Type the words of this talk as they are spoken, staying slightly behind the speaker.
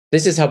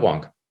This is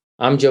Hubwonk.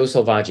 I'm Joe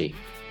Salvaggi.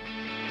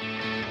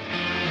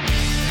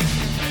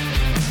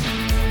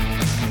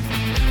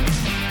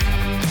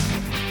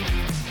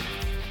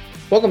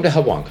 Welcome to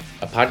Hubwonk,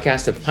 a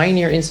podcast of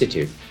Pioneer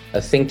Institute, a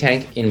think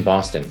tank in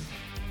Boston.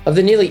 Of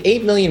the nearly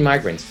 8 million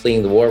migrants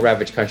fleeing the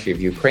war-ravaged country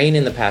of Ukraine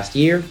in the past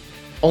year,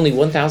 only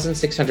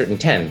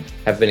 1,610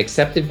 have been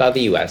accepted by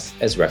the U.S.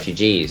 as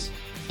refugees.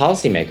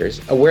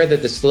 Policymakers, aware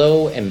that the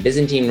slow and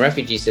Byzantine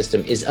refugee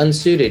system is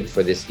unsuited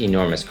for this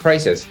enormous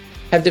crisis,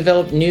 have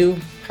developed new,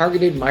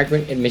 targeted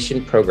migrant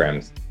admission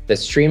programs that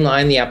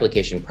streamline the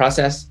application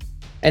process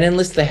and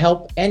enlist the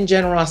help and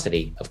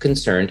generosity of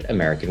concerned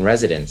American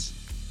residents.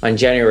 On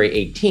January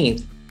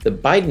 18th, the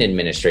Biden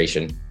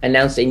administration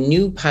announced a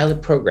new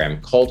pilot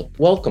program called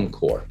Welcome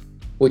Corps,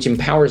 which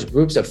empowers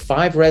groups of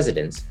 5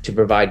 residents to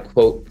provide,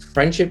 quote,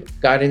 friendship,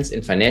 guidance,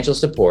 and financial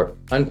support,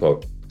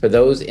 unquote, for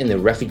those in the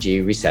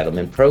refugee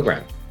resettlement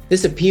program.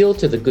 This appeal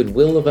to the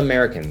goodwill of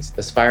Americans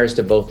aspires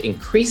to both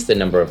increase the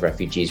number of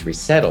refugees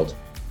resettled,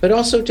 but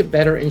also to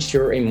better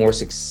ensure a more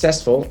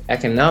successful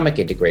economic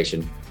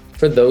integration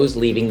for those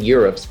leaving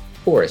Europe's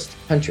poorest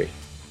country.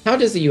 How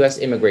does the U.S.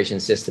 immigration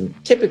system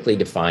typically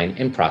define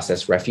and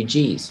process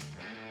refugees?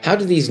 How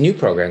do these new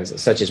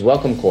programs, such as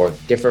Welcome Corps,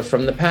 differ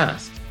from the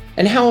past?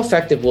 And how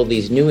effective will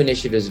these new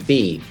initiatives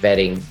be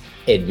vetting,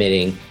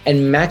 admitting,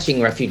 and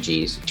matching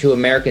refugees to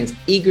Americans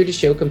eager to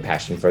show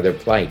compassion for their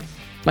plight?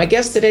 My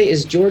guest today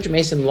is George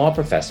Mason law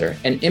professor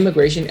and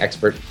immigration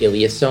expert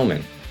Ilya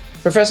Somin.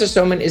 Professor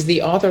Somin is the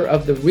author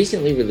of the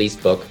recently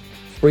released book,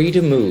 Free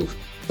to Move,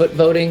 Foot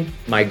Voting,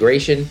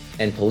 Migration,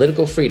 and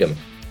Political Freedom,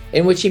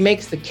 in which he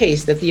makes the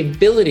case that the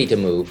ability to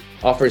move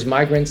offers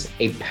migrants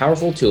a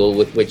powerful tool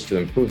with which to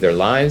improve their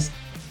lives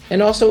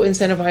and also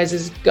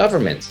incentivizes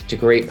governments to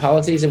create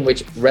policies in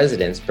which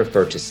residents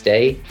prefer to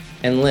stay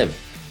and live.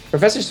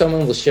 Professor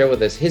Somin will share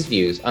with us his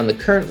views on the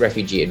current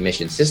refugee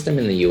admission system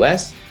in the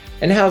U.S.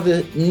 and how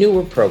the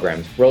newer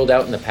programs rolled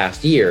out in the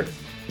past year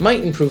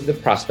might improve the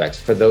prospects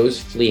for those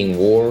fleeing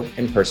war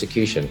and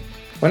persecution.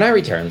 When I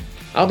return,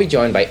 I'll be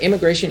joined by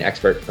immigration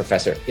expert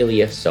Professor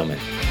Ilya Somin.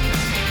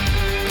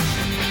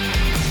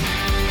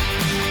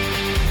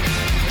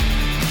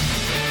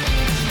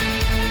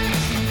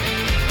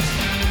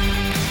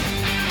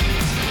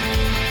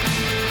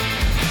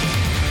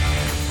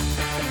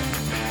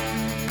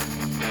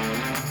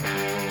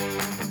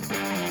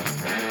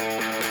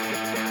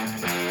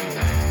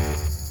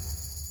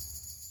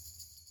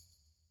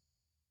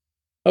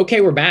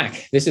 Okay, we're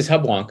back. This is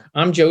Hubwonk.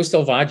 I'm Joe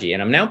Salvaggi,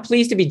 and I'm now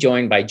pleased to be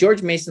joined by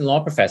George Mason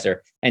law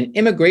professor and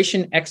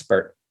immigration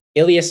expert,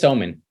 Ilya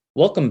Somin.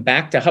 Welcome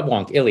back to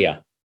Hubwonk,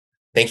 Ilya.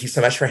 Thank you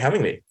so much for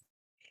having me.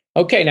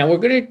 Okay, now we're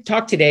going to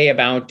talk today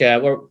about,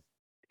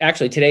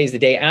 today is the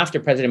day after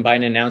President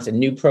Biden announced a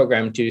new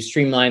program to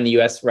streamline the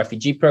U.S.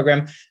 refugee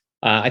program.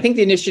 I think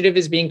the initiative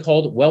is being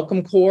called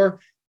Welcome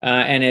Corps.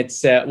 And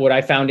it's what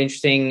I found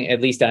interesting,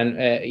 at least on,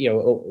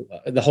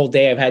 the whole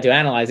day I've had to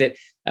analyze it.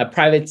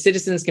 Private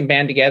citizens can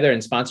band together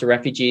and sponsor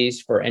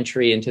refugees for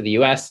entry into the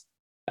U.S.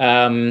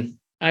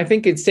 I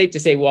think it's safe to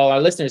say, while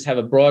our listeners have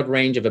a broad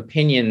range of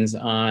opinions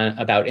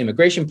about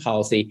immigration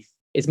policy,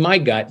 it's my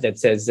gut that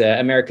says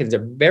Americans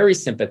are very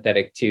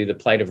sympathetic to the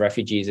plight of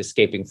refugees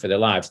escaping for their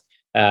lives.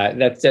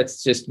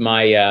 That's just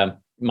my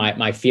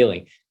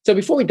feeling. So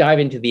before we dive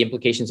into the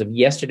implications of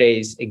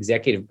yesterday's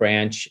executive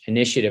branch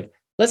initiative,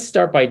 let's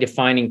start by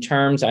defining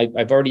terms.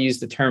 I've already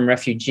used the term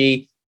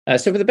refugee.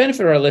 So for the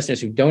benefit of our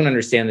listeners who don't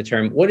understand the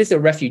term, what is a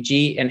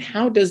refugee and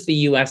how does the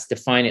U.S.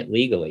 define it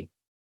legally?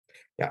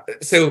 Yeah,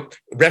 so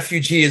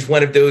refugee is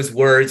one of those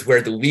words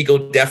where the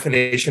legal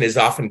definition is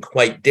often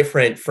quite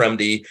different from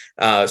the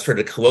sort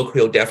of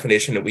colloquial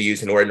definition that we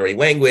use in ordinary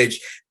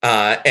language.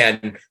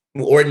 And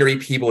ordinary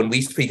people, when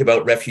we speak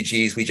about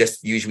refugees, we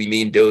just usually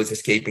mean those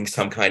escaping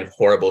some kind of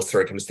horrible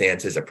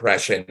circumstances,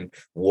 oppression,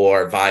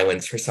 war,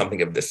 violence, or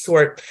something of the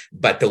sort.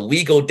 But the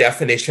legal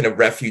definition of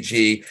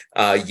refugee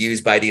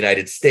used by the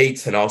United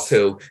States and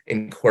also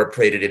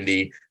incorporated in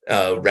the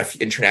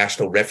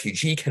International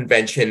Refugee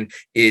Convention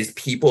is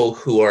people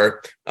who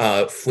are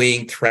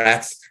fleeing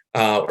threats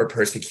or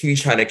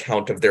persecution on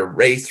account of their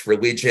race,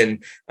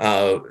 religion,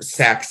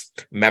 sex,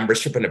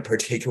 membership in a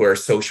particular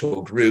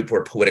social group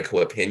or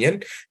political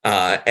opinion.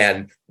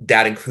 And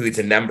that includes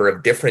a number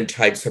of different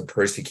types of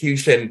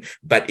persecution.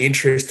 But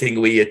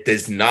interestingly, it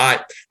does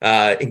not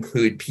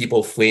include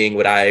people fleeing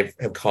what I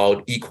have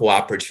called equal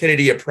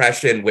opportunity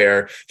oppression,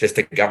 where just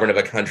the government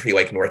of a country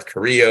like North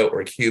Korea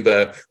or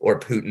Cuba or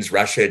Putin's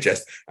Russia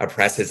just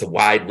oppresses a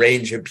wide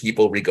range of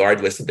people,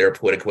 regardless of their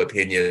political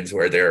opinions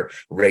or their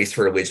race,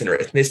 religion, or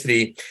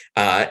ethnicity.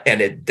 And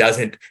it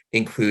doesn't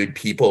include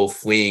people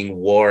fleeing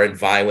war and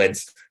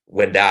violence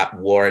when that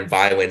war and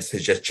violence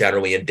is just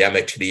generally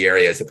endemic to the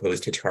area, as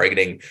opposed to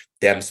targeting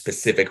them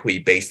specifically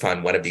based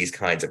on one of these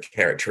kinds of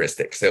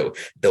characteristics. So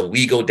the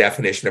legal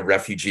definition of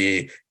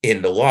refugee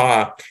in the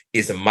law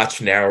is a much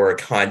narrower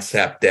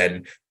concept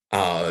than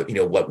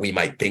what we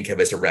might think of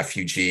as a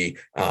refugee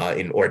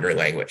in ordinary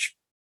language.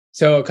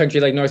 So a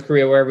country like North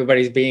Korea, where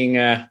everybody's being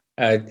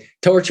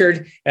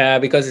tortured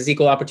because it's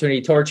equal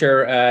opportunity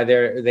torture.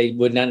 They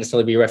would not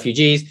necessarily be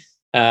refugees.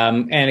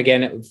 And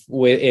again,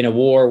 in a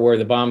war where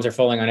the bombs are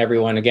falling on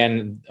everyone,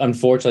 again,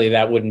 unfortunately,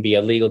 that wouldn't be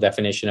a legal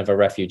definition of a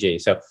refugee.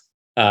 So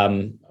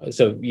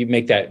you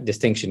make that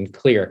distinction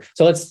clear.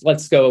 So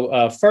let's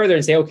go further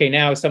and say, okay,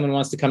 now if someone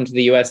wants to come to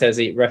the U.S. as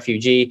a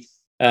refugee,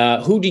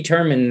 who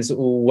determines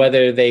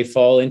whether they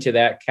fall into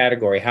that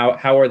category?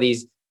 How are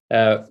these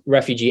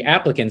refugee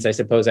applicants, I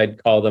suppose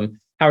I'd call them,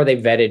 how are they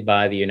vetted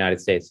by the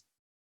United States?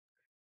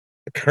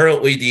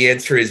 Currently, the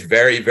answer is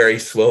very, very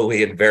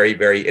slowly and very,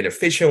 very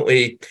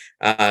inefficiently.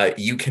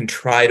 You can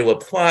try to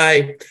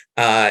apply,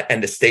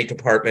 and the State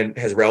Department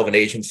has a relevant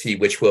agency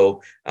which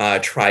will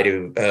try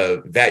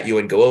to vet you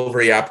and go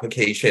over your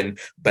application.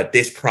 But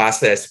this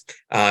process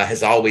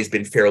has always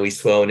been fairly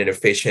slow and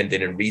inefficient,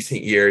 and in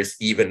recent years,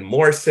 even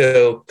more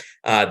so,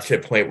 to the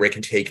point where it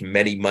can take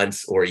many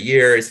months or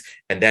years.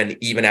 And then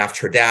even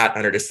after that,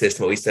 under the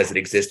system, at least as it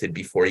existed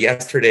before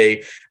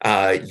yesterday,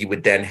 you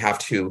would then have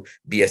to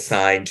be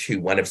assigned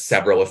to one of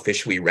several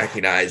officially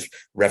recognized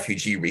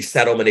refugee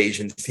resettlement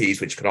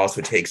agencies, which can also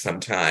take some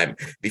time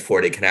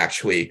before they can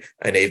actually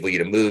enable you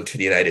to move to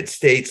the United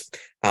States.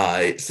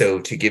 So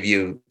to give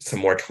you some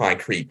more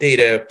concrete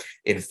data,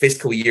 in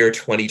fiscal year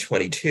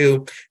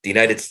 2022, the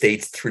United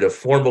States, through the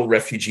formal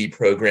refugee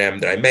program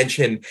that I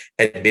mentioned,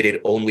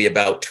 admitted only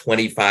about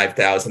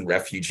 25,000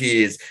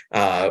 refugees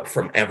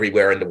from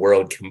everywhere in the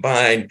world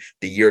combined.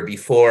 The year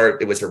before,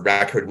 it was a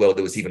record low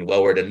that was even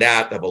lower than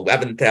that, of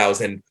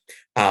 11,000.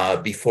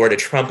 Before the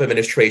Trump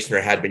administration,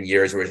 there had been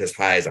years where it was as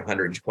high as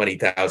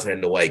 120,000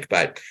 and the like,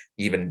 but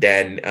even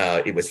then,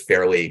 it was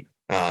fairly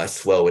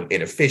slow and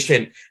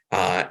inefficient.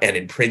 And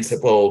in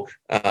principle,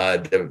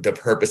 the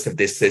purpose of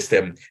this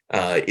system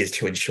is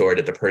to ensure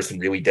that the person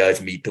really does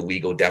meet the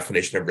legal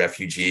definition of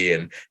refugee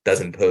and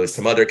doesn't pose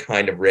some other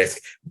kind of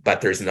risk.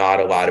 But there's not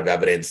a lot of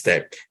evidence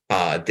that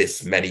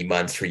this many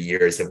months or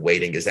years of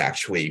waiting is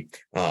actually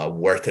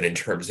worth it in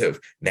terms of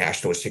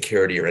national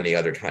security or any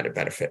other kind of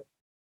benefit.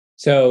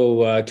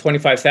 So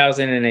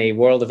 25,000 in a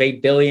world of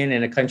 8 billion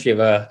in a country of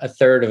a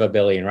third of a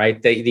billion,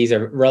 right? These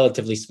are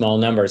relatively small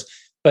numbers.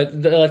 But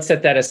let's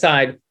set that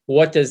aside.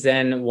 What does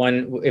then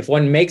if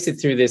one makes it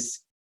through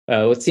this,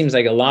 what seems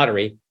like a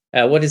lottery,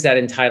 what does that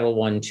entitle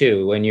one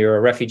to? When you're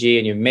a refugee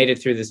and you've made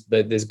it through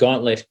this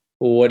gauntlet,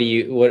 what do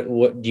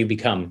you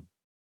become?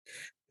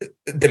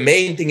 The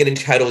main thing it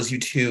entitles you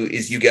to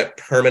is you get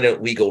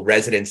permanent legal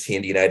residency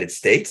in the United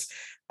States.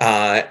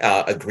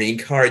 A green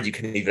card. You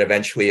can even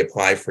eventually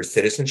apply for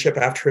citizenship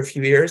after a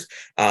few years.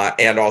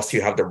 And also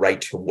you have the right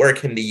to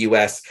work in the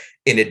U.S.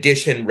 In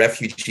addition,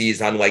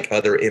 refugees, unlike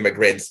other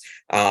immigrants,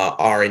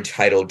 are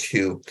entitled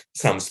to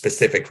some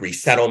specific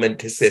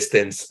resettlement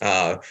assistance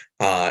and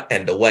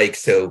the like.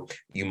 So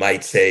you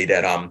might say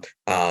that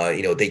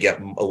they get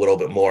a little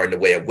bit more in the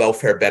way of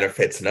welfare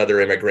benefits than other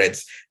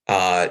immigrants.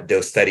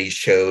 Those studies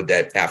showed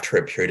that after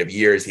a period of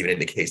years, even in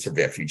the case of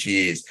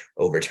refugees,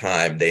 over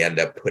time, they end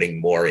up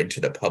putting more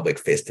into the public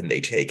fist than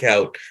they take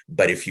out.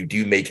 But if you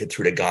do make it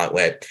through the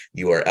gauntlet,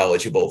 you are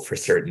eligible for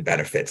certain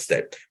benefits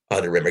that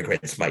other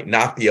immigrants might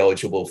not be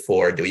eligible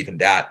for, though even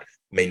that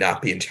may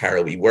not be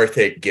entirely worth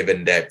it,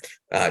 given that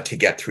to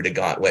get through the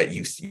gauntlet,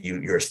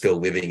 you're still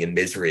living in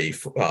misery,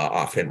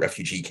 often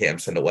refugee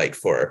camps and the like,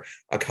 for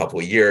a couple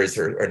of years,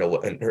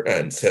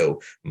 and so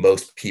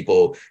most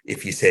people,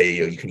 if you say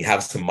you can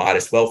have some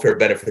modest welfare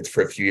benefits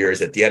for a few years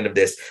at the end of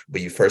this,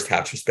 but you first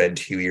have to spend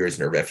 2 years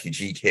in a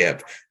refugee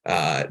camp,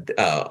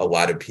 a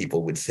lot of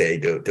people would say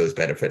those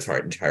benefits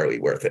aren't entirely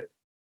worth it.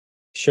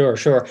 Sure.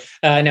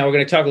 Now we're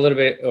going to talk a little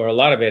bit, or a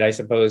lot of it, I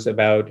suppose,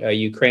 about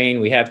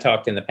Ukraine. We have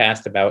talked in the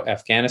past about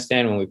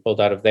Afghanistan when we pulled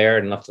out of there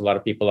and left a lot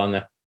of people on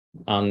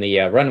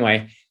the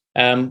runway.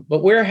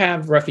 But where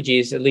have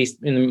refugees, at least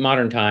in the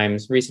modern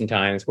times, recent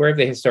times, where have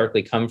they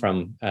historically come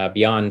from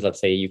beyond,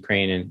 let's say,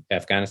 Ukraine and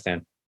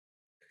Afghanistan?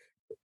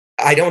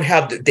 I don't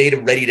have the data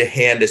ready to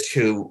hand as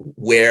to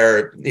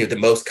where the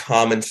most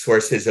common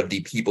sources of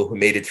the people who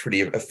made it through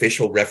the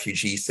official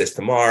refugee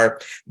system are,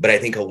 but I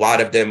think a lot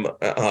of them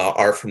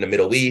are from the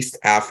Middle East,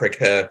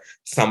 Africa,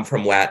 some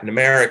from Latin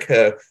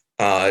America,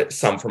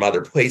 some from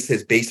other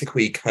places,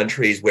 basically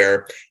countries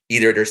where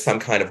either there's some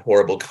kind of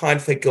horrible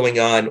conflict going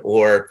on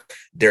or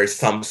there's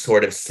some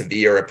sort of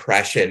severe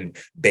oppression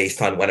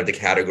based on one of the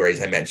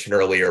categories I mentioned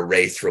earlier: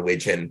 race,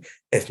 religion,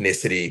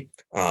 ethnicity,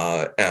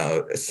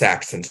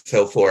 sex, and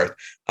so forth.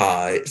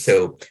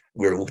 So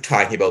we're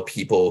talking about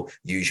people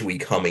usually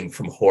coming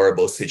from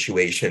horrible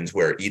situations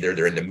where either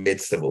they're in the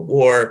midst of a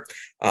war,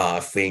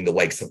 fleeing the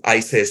likes of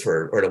ISIS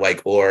or the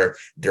like, or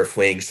they're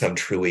fleeing some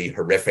truly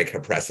horrific,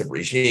 oppressive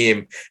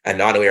regime. And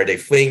not only are they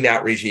fleeing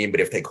that regime, but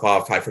if they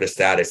qualify for the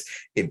status,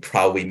 it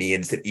probably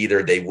means that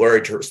either they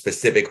were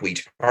specifically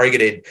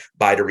targeted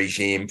by the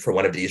regime for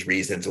one of these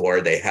reasons,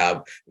 or they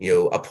have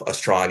a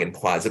strong and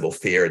plausible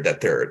fear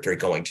that they're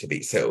going to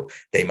be. So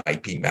they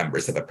might be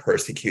members of a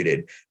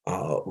persecuted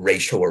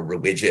racial or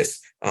religious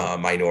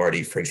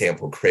minority, for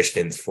example,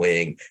 Christians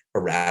fleeing a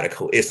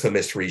radical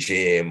Islamist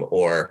regime,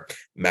 or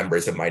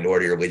members of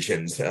minority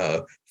religions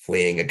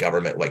fleeing a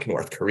government like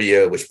North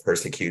Korea, which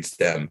persecutes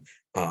them,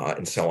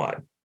 and so on.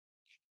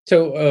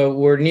 So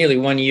we're nearly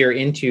 1 year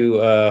into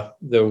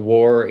the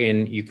war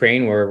in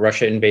Ukraine, where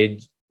Russia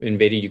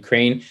invaded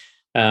Ukraine.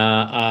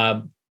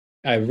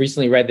 I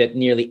recently read that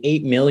nearly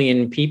 8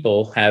 million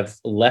people have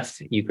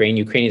left Ukraine.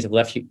 Ukrainians have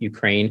left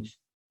Ukraine.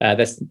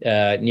 That's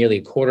nearly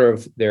a quarter of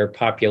their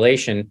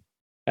population.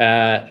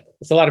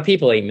 It's a lot of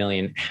people, 8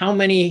 million. How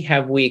many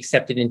have we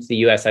accepted into the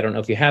U.S.? I don't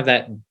know if you have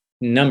that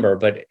number,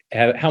 but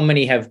how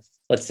many have,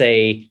 let's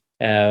say,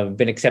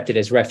 been accepted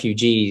as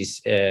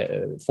refugees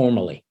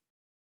formally?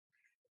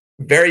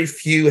 Very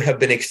few have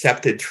been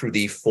accepted through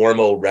the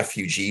formal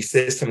refugee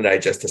system that I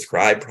just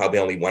described, probably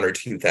only 1,000 or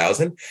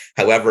 2,000.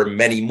 However,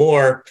 many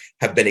more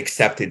have been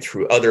accepted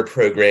through other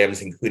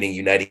programs, including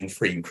Uniting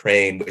for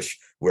Ukraine, which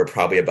we're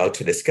probably about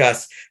to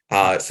discuss.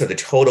 So the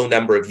total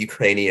number of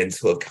Ukrainians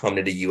who have come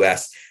to the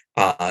U.S.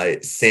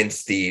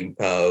 Since the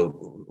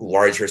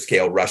larger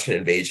scale Russian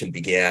invasion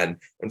began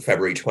on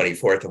February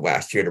 24th of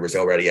last year. There was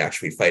already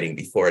actually fighting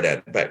before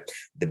that, but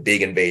the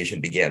big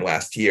invasion began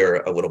last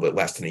year, a little bit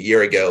less than a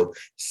year ago.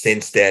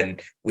 Since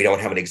then, we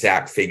don't have an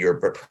exact figure,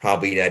 but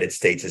probably the United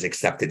States has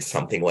accepted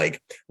something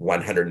like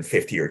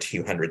 150 or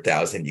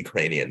 200,000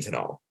 Ukrainians in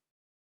all.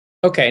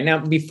 Okay. Now,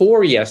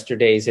 before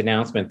yesterday's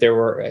announcement, there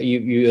were,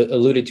 you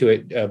alluded to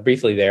it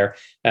briefly there.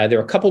 There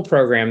were a couple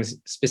programs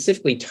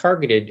specifically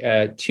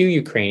targeted to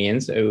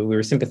Ukrainians. We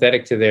were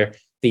sympathetic to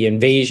the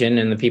invasion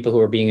and the people who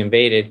were being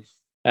invaded.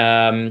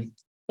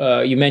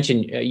 You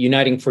mentioned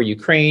Uniting for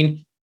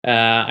Ukraine.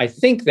 I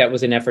think that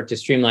was an effort to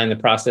streamline the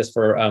process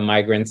for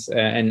migrants,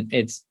 and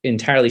it's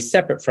entirely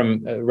separate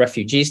from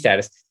refugee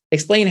status.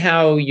 Explain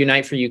how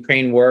Unite for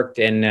Ukraine worked,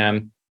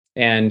 and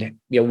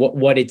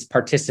what its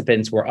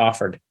participants were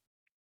offered.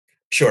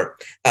 Sure.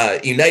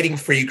 Uniting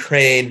for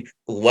Ukraine,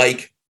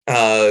 like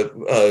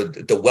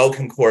the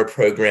Welcome Corps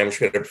program,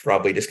 which we're going to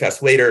probably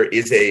discuss later,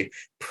 is a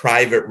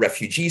private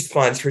refugee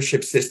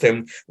sponsorship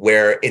system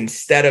where,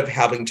 instead of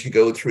having to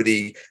go through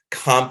the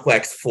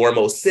complex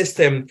formal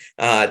system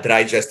that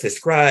I just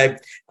described,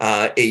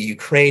 a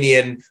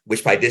Ukrainian,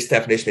 which by this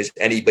definition is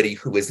anybody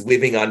who was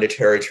living on the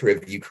territory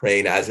of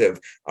Ukraine as of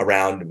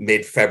around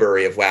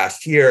mid-February of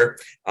last year,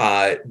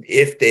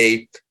 if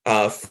they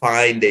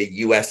find a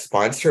U.S.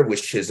 sponsor,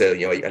 which is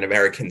an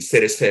American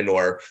citizen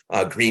or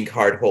a green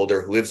card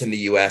holder who lives in the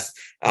U.S.,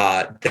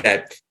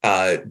 that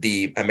all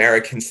the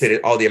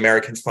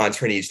American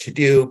sponsor needs to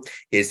do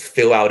is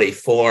fill out a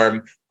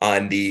form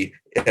on the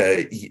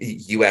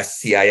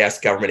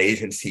USCIS government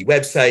agency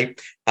website,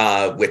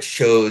 which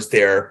shows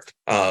their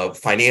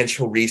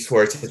financial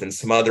resources and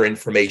some other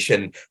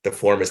information. The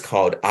form is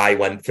called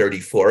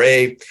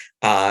I-134A.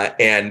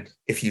 And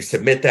if you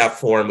submit that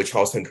form, which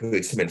also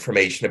includes some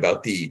information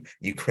about the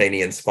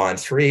Ukrainian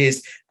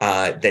sponsorees,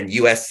 then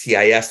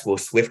USCIS will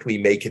swiftly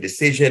make a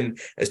decision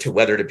as to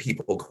whether the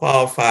people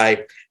qualify.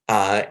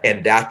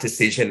 And that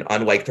decision,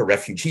 unlike the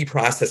refugee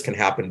process, can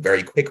happen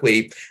very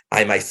quickly.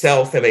 I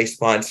myself am a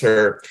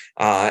sponsor,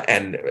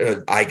 and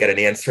I get an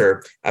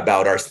answer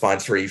about our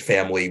sponsoree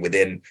family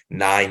within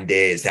 9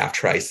 days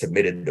after I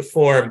submitted the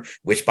form,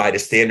 which by the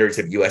standards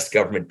of U.S.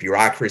 government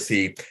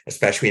bureaucracy,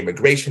 especially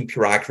immigration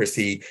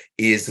bureaucracy,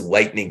 is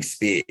lightning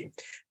speed.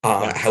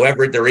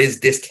 However, there is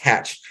this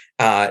catch.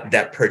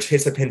 That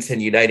participants in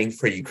Uniting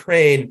for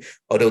Ukraine,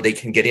 although they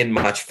can get in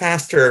much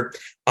faster,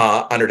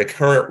 under the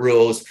current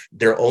rules,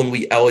 they're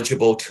only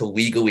eligible to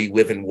legally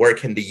live and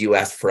work in the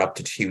U.S. for up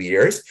to 2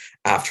 years.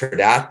 After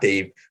that,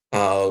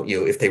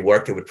 if they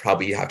worked, it would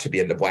probably have to be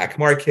in the black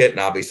market, and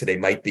obviously they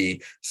might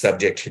be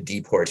subject to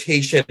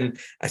deportation.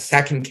 A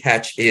second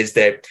catch is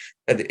that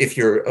if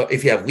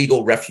you have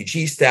legal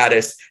refugee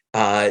status,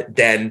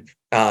 then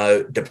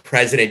the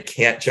president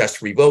can't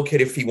just revoke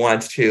it if he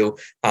wants to.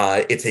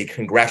 It's a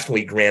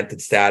congressionally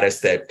granted status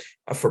that,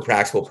 for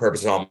practical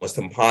purposes, almost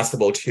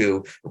impossible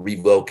to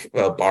revoke,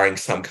 barring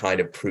some kind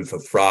of proof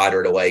of fraud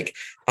or the like.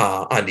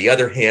 On the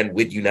other hand,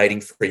 with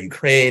Uniting for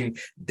Ukraine,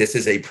 this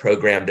is a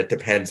program that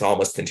depends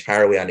almost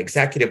entirely on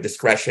executive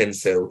discretion.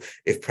 So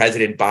if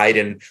President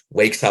Biden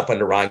wakes up on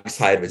the wrong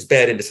side of his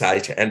bed and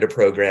decides to end a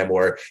program,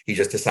 or he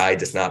just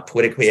decides it's not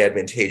politically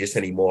advantageous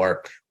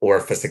anymore, or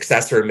if a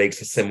successor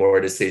makes a similar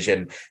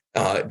decision,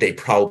 they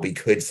probably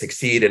could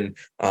succeed in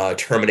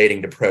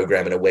terminating the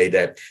program in a way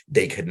that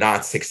they could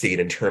not succeed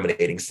in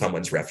terminating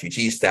someone's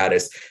refugee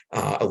status,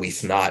 at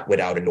least not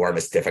without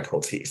enormous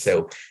difficulty.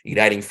 So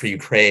Uniting for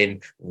Ukraine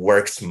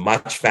works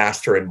much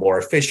faster and more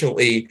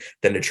efficiently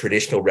than the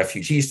traditional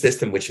refugee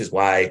system, which is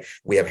why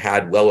we have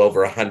had well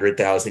over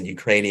 100,000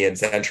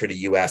 Ukrainians enter the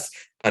U.S.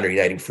 under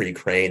Uniting for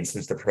Ukraine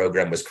since the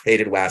program was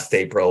created last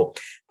April.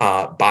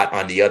 But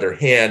on the other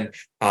hand,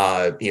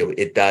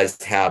 it does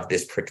have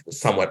this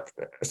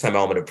some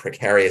element of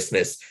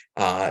precariousness,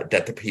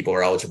 that the people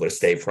are eligible to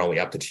stay for only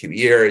up to 2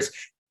 years,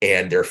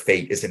 and their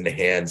fate is in the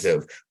hands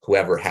of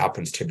whoever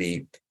happens to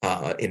be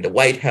in the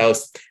White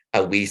House.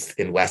 at least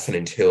unless and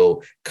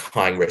until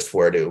Congress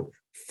were to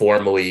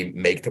formally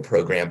make the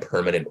program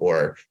permanent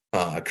or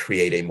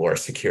create a more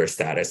secure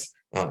status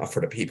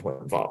for the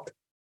people involved.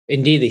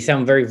 Indeed, they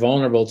sound very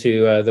vulnerable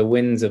to the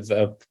winds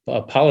of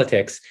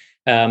politics.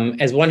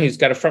 As one who's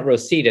got a front row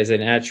seat as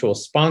an actual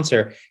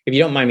sponsor, if you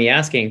don't mind me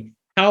asking,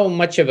 how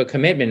much of a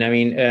commitment? I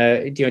mean,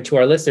 to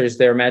our listeners,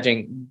 they're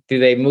imagining: do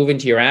they move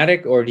into your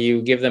attic, or do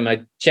you give them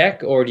a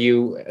check, or do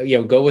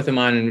you go with them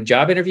on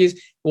job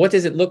interviews? What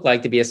does it look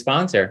like to be a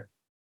sponsor?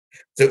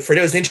 So for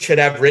those interested,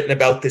 I've written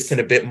about this in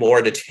a bit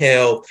more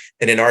detail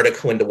in an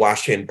article in the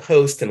Washington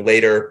Post and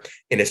later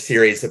in a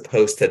series of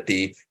posts at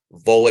the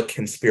Volokh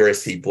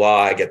Conspiracy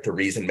blog at the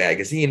Reason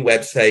Magazine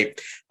website.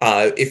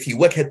 If you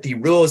look at the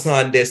rules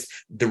on this,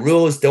 the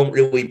rules don't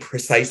really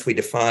precisely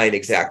define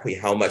exactly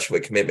how much of a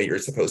commitment you're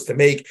supposed to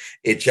make.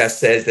 It just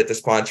says that the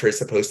sponsor is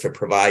supposed to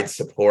provide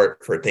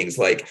support for things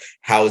like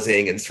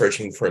housing and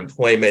searching for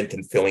employment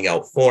and filling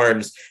out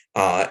forms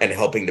and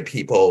helping the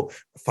people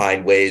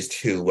find ways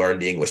to learn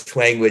the English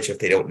language if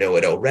they don't know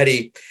it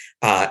already.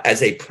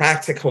 As a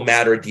practical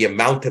matter, the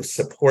amount of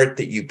support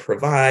that you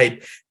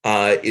provide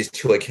is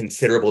to a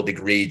considerable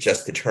degree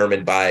just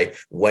determined by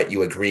what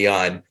you agree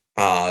on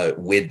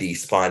with the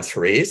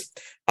sponsorees.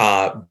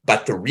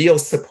 But the real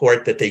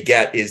support that they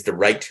get is the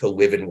right to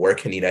live and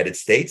work in the United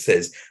States,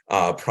 as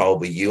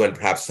probably you and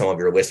perhaps some of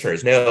your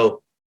listeners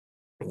know.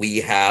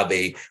 We have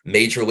a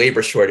major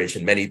labor shortage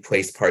in many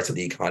parts of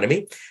the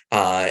economy,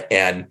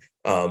 and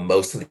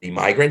most of the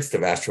migrants, the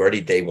vast majority,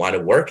 they want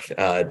to work.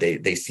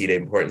 They see the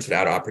importance of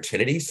that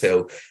opportunity.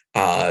 So,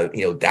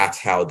 that's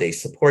how they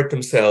support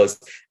themselves.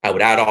 I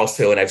would add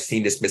also, and I've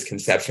seen this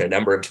misconception a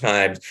number of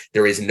times,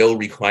 there is no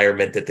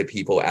requirement that the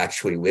people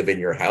actually live in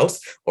your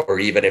house, or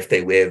even if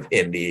they live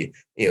in the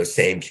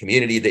same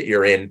community that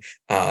you're in.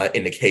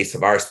 In the case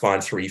of our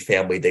sponsoree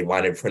family, they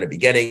wanted from the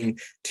beginning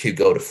to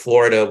go to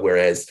Florida,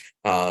 whereas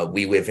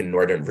we live in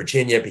Northern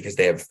Virginia because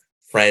they have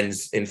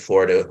friends in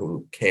Florida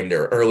who came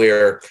there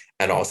earlier.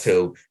 And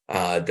also,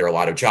 there are a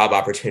lot of job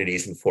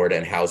opportunities in Florida,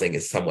 and housing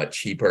is somewhat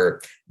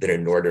cheaper than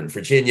in Northern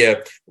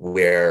Virginia,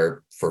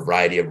 where, for a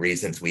variety of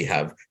reasons, we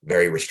have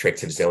very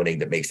restrictive zoning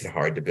that makes it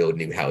hard to build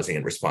new housing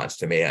in response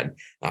to demand.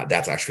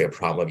 That's actually a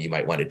problem you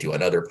might want to do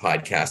another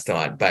podcast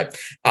on. But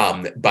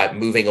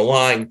moving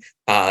along,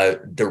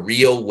 the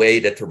real way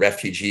that the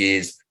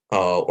refugees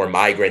or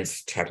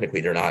migrants,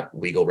 technically they're not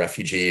legal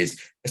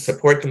refugees,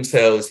 support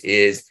themselves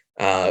is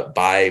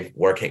by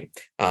working.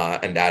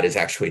 And that is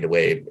actually the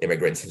way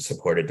immigrants have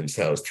supported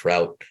themselves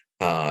throughout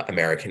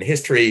American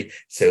history.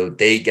 So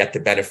they get the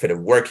benefit of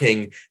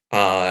working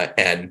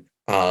and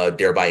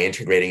thereby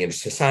integrating into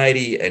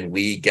society. And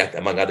we get,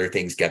 among other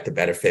things, get the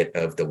benefit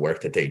of the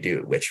work that they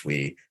do, which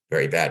we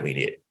very badly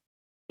need.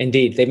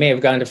 Indeed. They may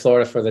have gone to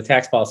Florida for the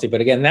tax policy,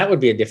 but again, that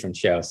would be a different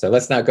show. So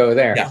let's not go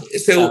there. Yeah.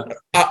 So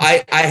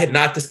I had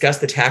not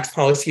discussed the tax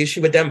policy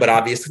issue with them, but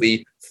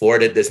obviously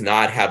Florida does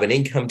not have an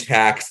income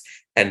tax.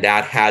 And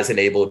that has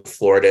enabled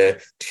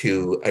Florida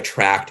to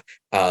attract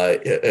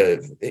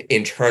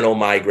internal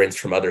migrants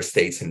from other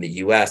states in the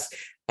U.S.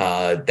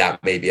 That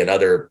may be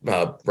another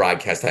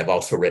broadcast I've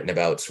also written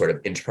about, sort of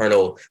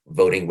internal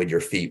voting with your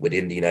feet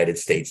within the United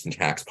States, and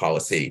tax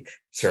policy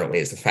certainly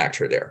is a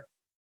factor there.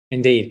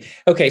 Indeed.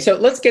 Okay, so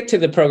let's get to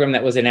the program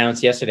that was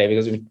announced yesterday,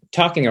 because we've been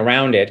talking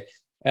around it.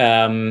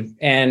 So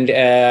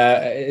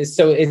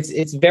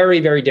it's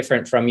very, very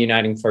different from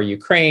Uniting for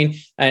Ukraine.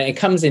 And it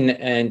comes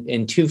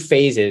in two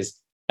phases.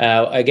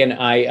 Again,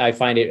 I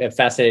find it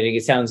fascinating.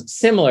 It sounds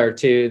similar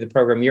to the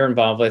program you're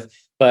involved with,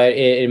 but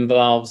it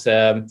involves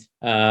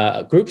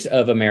groups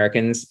of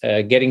Americans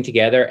getting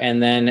together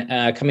and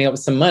then coming up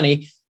with some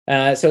money.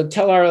 So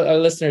tell our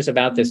listeners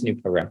about this new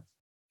program.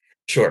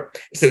 Sure.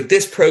 So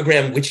this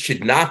program, which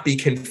should not be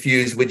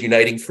confused with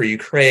Uniting for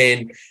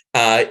Ukraine,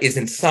 is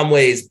in some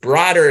ways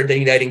broader than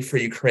Uniting for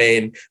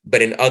Ukraine,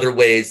 but in other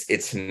ways,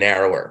 it's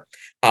narrower.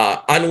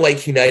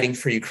 Unlike Uniting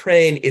for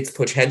Ukraine, it's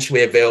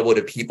potentially available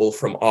to people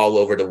from all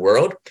over the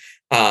world.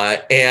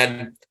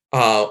 And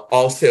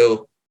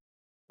also,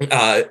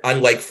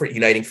 unlike for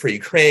Uniting for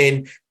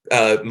Ukraine,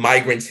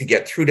 migrants who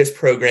get through this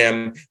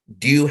program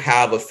do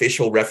have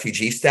official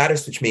refugee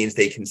status, which means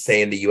they can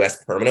stay in the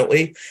U.S.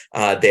 permanently.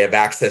 They have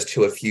access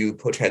to a few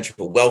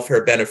potential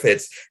welfare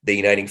benefits the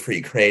Uniting for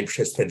Ukraine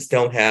participants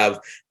don't have.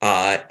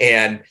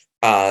 They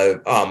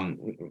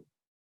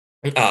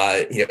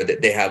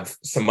have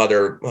some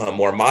other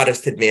more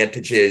modest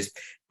advantages.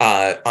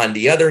 On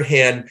the other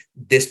hand,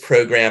 this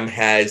program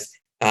has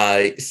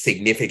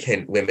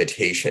significant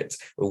limitations.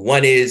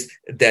 One is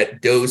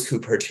that those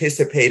who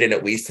participate in,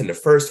 at least in the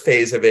first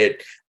phase of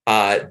it,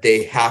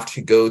 they have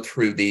to go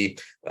through the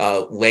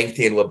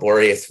lengthy and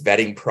laborious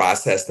vetting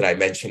process that I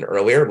mentioned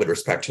earlier with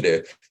respect to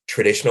the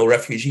traditional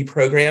refugee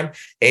program.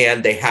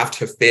 And they have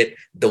to fit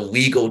the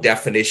legal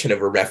definition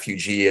of a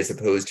refugee as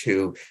opposed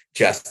to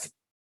just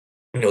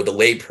the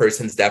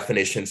layperson's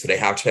definition. So they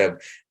have to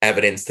have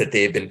evidence that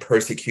they've been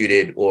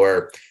persecuted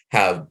or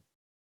have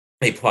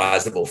a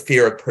plausible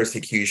fear of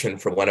persecution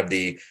for one of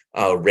the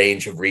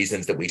range of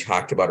reasons that we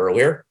talked about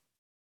earlier.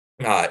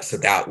 So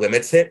that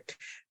limits it.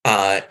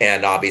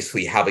 and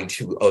obviously having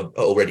to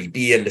already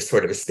be in the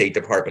sort of a State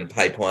Department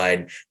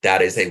pipeline,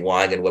 that is a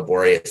long and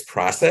laborious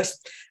process.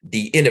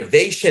 The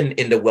innovation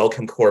in the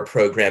Welcome Corps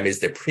program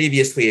is that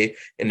previously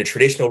in the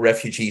traditional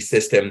refugee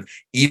system,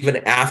 even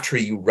after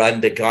you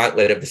run the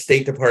gauntlet of the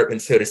State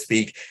Department, so to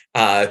speak,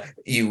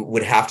 you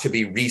would have to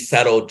be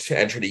resettled to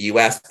enter the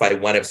U.S. by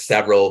one of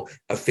several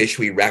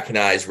officially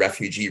recognized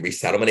refugee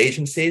resettlement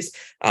agencies.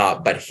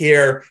 But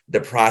here,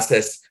 the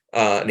process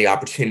and the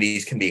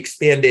opportunities can be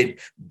expanded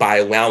by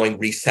allowing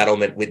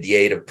resettlement with the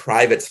aid of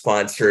private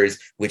sponsors,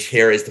 which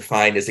here is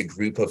defined as a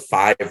group of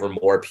 5 or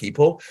more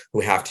people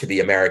who have to be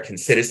American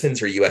citizens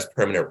or U.S.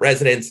 permanent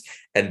residents.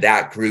 And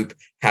that group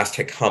has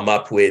to come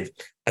up with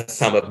a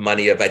sum of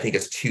money of, I think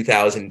it's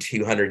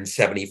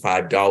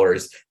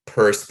 $2,275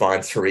 per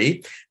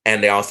sponsoree.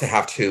 And they also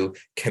have to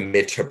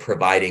commit to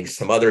providing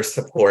some other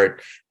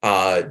support,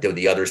 though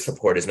the other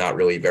support is not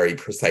really very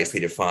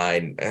precisely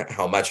defined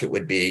how much it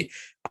would be.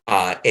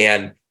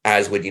 And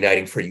as with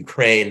Uniting for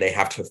Ukraine, they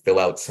have to fill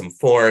out some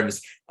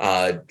forms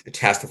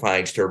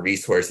testifying to their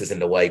resources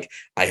and the like.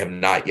 I have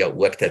not yet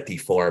looked at the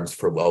forms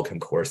for Welcome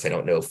Corps. I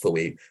don't know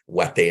fully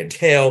what they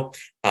entail,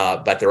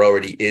 but there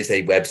already is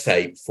a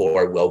website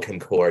for Welcome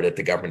Corps that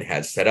the government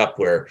has set up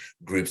where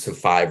groups of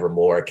 5 or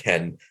more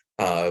can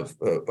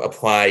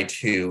apply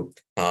to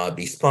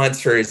be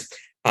sponsors.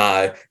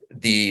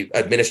 The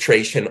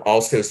administration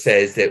also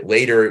says that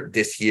later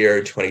this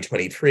year,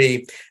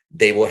 2023,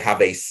 they will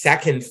have a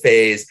second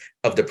phase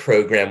of the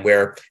program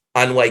where,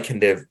 unlike in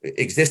the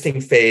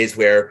existing phase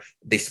where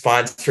the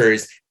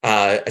sponsors,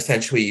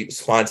 essentially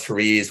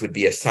sponsorees would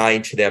be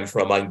assigned to them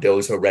from among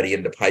those already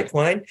in the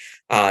pipeline.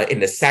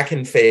 In the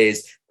second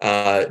phase,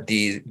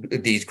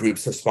 these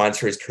groups of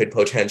sponsors could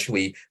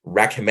potentially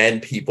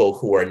recommend people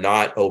who are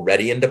not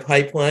already in the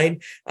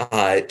pipeline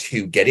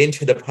to get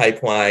into the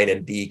pipeline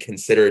and be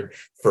considered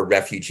for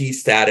refugee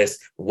status.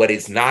 What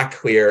is not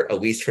clear,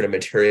 at least for the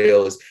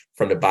materials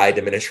from the Biden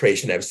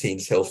administration I've seen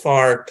so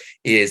far,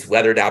 is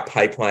whether that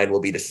pipeline will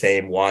be the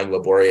same long,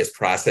 laborious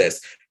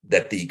process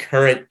that the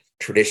current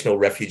traditional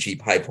refugee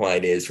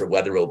pipeline is, or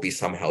whether it will be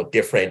somehow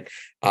different.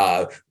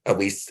 At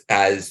least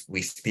as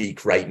we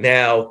speak right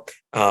now,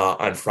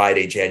 on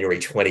Friday, January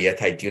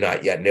 20th, I do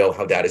not yet know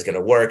how that is going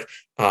to work.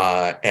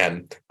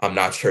 And I'm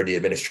not sure the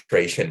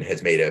administration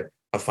has made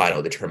a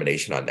final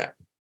determination on that.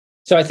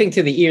 So I think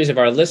to the ears of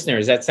our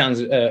listeners, that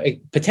sounds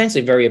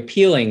potentially very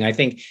appealing. I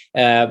think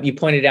you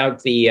pointed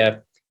out the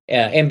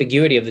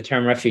ambiguity of the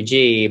term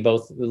refugee,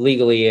 both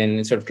legally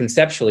and sort of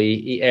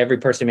conceptually. Every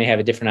person may have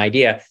a different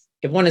idea.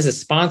 If one is a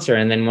sponsor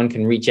and then one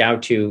can reach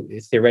out to,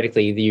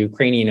 theoretically, the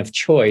Ukrainian of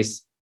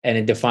choice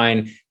and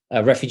define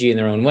a refugee in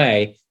their own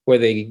way, for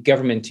the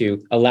government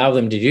to allow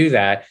them to do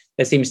that,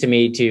 that seems to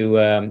me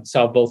to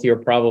solve both your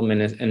problem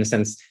and, in a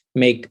sense,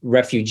 make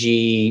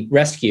refugee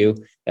rescue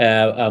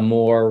a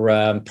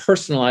more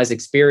personalized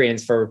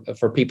experience for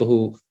people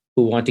who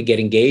want to get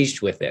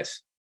engaged with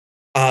this.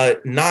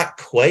 Not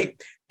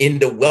quite. In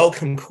the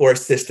Welcome Corps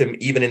system,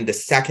 even in the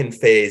second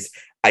phase,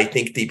 I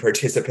think the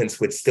participants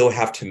would still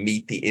have to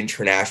meet the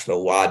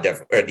international law,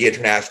 or the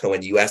international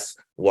and U.S.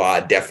 law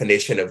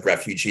definition of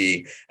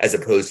refugee, as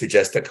opposed to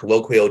just a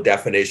colloquial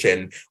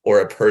definition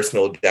or a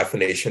personal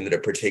definition that a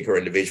particular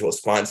individual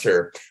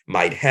sponsor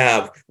might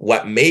have.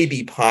 What may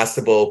be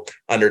possible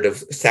under the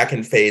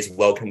second phase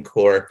Welcome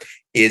Corps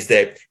is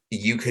that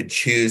you could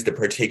choose the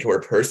particular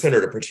person or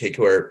the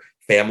particular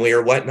family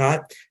or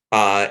whatnot,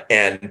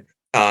 and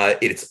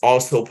it's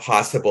also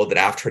possible that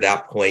after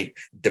that point,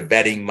 the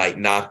vetting might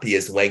not be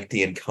as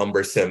lengthy and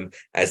cumbersome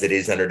as it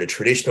is under the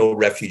traditional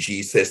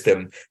refugee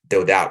system,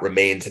 though that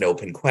remains an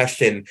open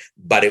question.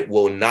 But it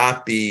will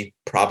not be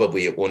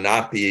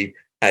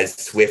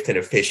as swift and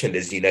efficient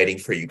as Uniting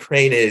for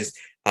Ukraine is.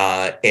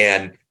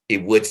 And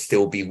it would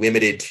still be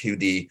limited to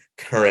the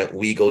current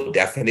legal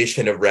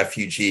definition of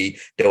refugee,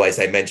 though, as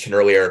I mentioned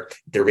earlier,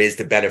 there is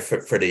the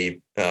benefit for the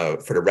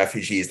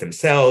refugees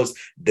themselves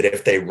that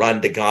if they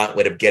run the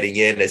gauntlet of getting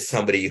in as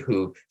somebody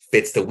who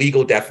fits the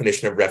legal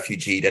definition of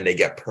refugee, then they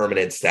get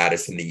permanent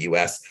status in the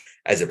U.S.,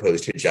 as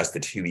opposed to just the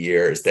 2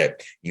 years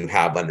that you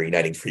have under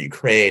Uniting for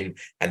Ukraine.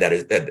 And that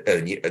is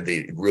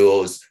the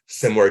rules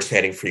similar to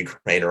Uniting for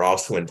Ukraine are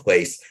also in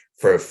place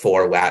for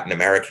 4 Latin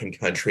American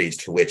countries,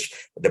 to which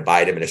the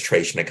Biden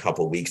administration a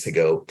couple of weeks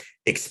ago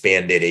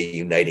expanded a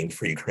Uniting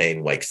for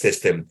Ukraine-like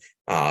system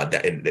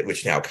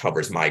which now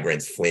covers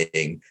migrants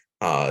fleeing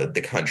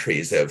the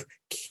countries of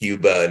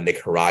Cuba,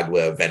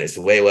 Nicaragua,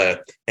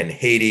 Venezuela, and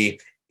Haiti.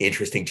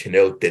 Interesting to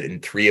note that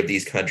in 3 of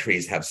these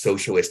countries have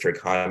socialist or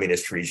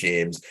communist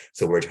regimes.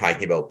 So we're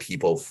talking about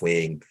people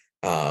fleeing,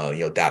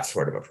 that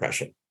sort of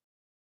oppression.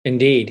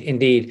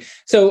 Indeed.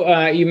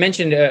 So you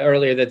mentioned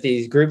earlier that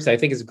these groups, I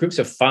think it's groups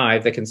of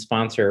 5 that can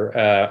sponsor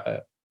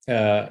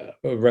a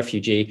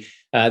refugee.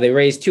 They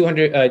raised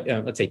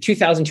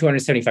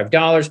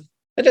 $2,275.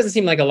 That doesn't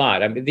seem like a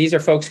lot. I mean, these are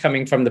folks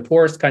coming from the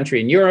poorest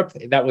country in Europe.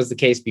 That was the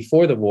case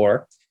before the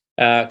war,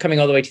 coming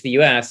all the way to the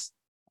U.S.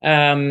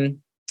 And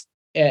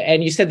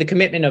you said the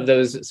commitment of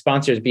those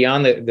sponsors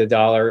beyond the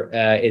dollar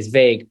is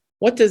vague.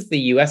 What does the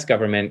U.S.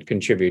 government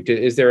contribute?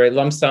 Is there a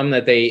lump sum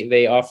that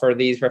they offer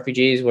these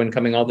refugees when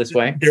coming all this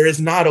way? There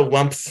is not a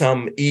lump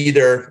sum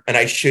either. And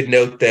I should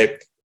note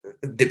that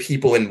the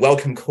people in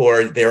Welcome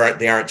Corps, they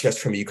aren't just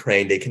from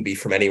Ukraine. They can be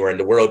from anywhere in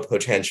the world,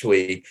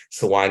 potentially,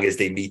 so long as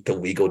they meet the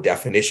legal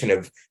definition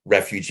of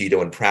refugee.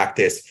 Though in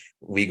practice,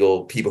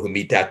 legal people who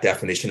meet that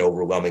definition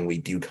overwhelmingly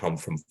do come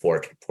from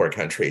poor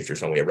countries.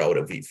 There's only a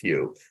relatively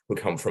few who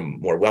come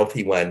from more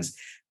wealthy ones.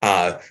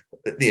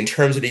 In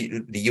terms of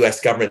the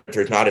U.S. government,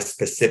 there's not a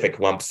specific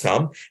lump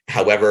sum.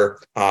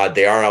 However,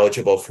 they are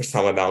eligible for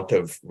some amount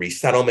of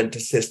resettlement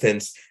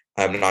assistance.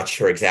 I'm not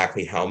sure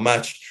exactly how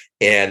much.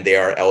 And they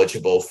are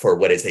eligible for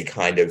what is a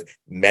kind of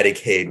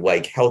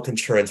Medicaid-like health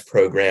insurance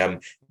program,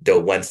 though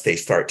once they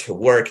start to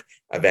work,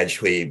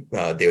 eventually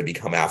they would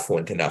become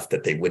affluent enough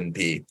that they wouldn't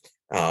be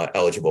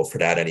eligible for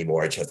that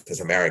anymore, just as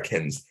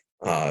Americans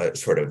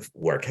sort of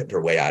work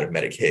their way out of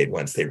Medicaid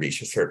once they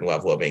reach a certain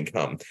level of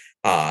income.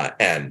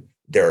 And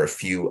there are a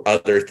few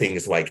other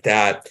things like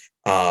that.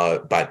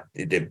 But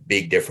the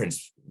big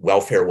difference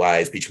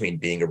welfare-wise between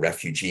being a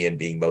refugee and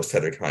being most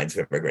other kinds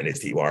of immigrant is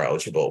that you are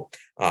eligible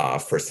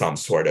for some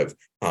sort of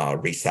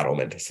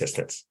resettlement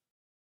assistance.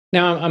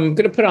 Now, I'm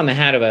going to put on the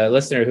hat of a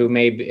listener who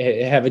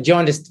may have a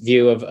jaundiced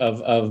view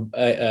of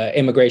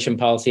immigration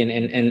policy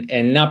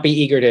and not be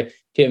eager to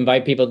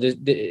invite people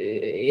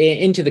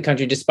into the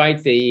country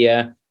despite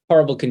the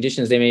horrible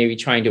conditions they may be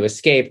trying to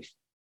escape.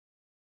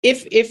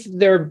 If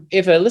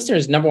a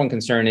listener's number one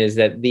concern is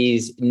that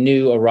these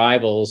new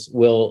arrivals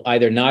will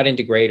either not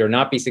integrate or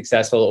not be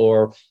successful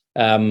or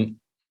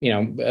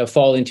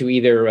fall into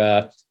either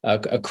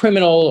a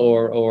criminal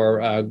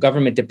or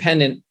government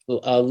dependent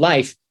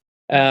life,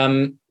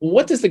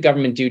 what does the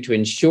government do to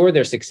ensure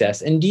their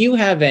success? And do you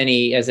have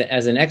any, as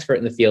an expert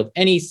in the field,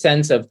 any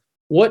sense of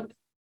what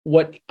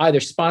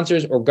either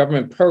sponsors or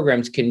government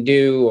programs can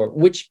do, or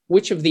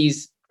which of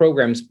these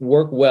programs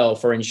work well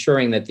for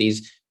ensuring that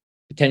these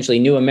potentially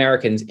new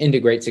Americans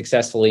integrate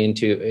successfully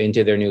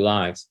into their new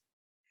lives?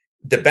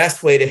 The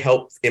best way to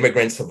help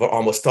immigrants of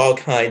almost all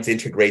kinds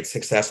integrate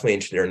successfully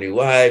into their new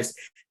lives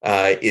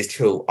is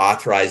to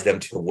authorize them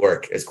to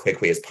work as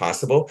quickly as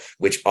possible,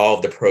 which all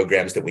of the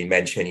programs that we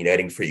mentioned,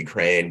 Yearning for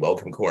Ukraine,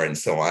 Welcome Corps, and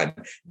so on,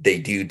 they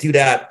do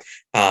that.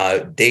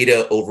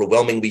 Data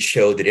overwhelmingly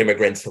show that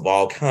immigrants of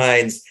all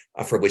kinds,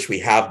 for which we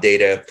have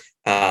data,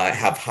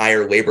 have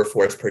higher labor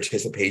force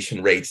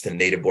participation rates than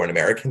native-born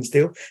Americans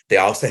do. They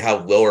also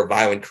have lower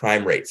violent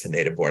crime rates than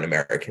native-born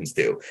Americans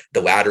do.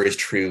 The latter is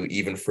true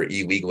even for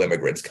illegal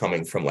immigrants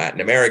coming from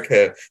Latin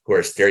America, who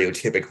are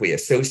stereotypically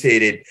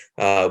associated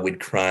with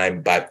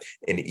crime, but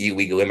an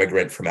illegal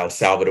immigrant from El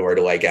Salvador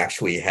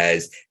actually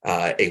has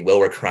a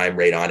lower crime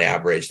rate on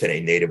average than a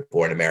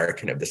native-born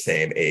American of the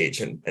same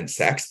age and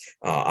sex.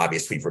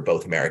 Obviously, for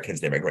both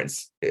Americans and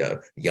immigrants,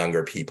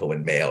 younger people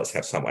and males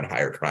have somewhat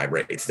higher crime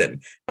rates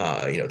than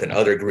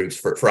other groups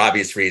for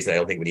obvious reasons I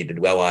don't think we need to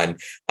dwell on.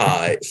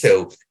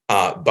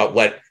 But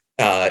what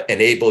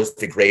enables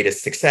the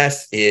greatest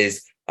success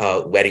is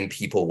letting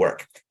people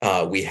work.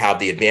 We have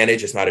the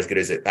advantage, it's not as good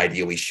as it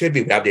ideally should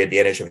be. We have the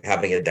advantage of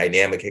having a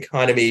dynamic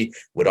economy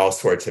with all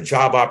sorts of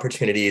job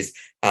opportunities,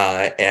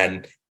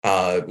 and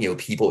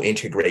people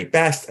integrate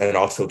best and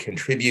also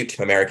contribute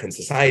to American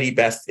society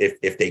best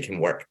if they can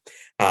work.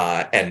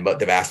 And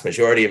the vast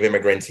majority of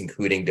immigrants,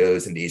 including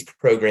those in these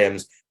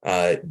programs,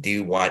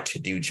 do want to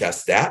do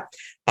just that.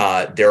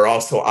 There are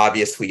also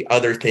obviously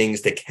other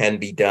things that can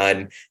be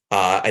done.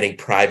 I think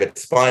private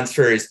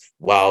sponsors,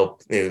 while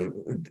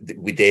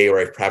they,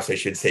 or perhaps I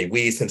should say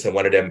we, since I'm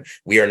one of them,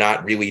 we are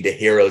not really the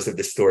heroes of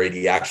the story.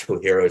 The actual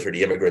heroes are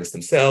the immigrants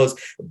themselves,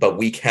 but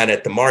we can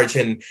at the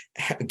margin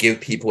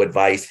give people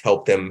advice,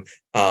 help them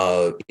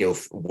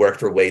work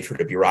their way through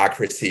the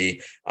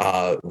bureaucracy.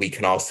 We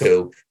can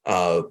also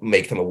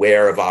make them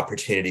aware of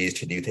opportunities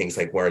to do things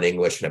like learn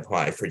English and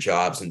apply for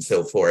jobs and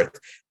so forth.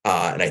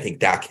 And I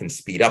think that can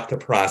speed up the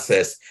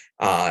process.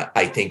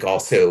 I think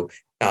also,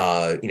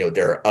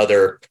 there are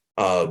other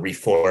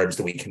reforms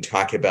that we can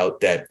talk about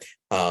that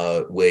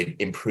would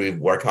improve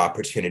work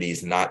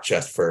opportunities, not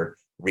just for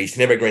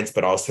recent immigrants,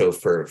 but also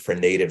for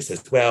natives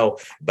as well.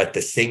 But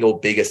the single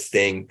biggest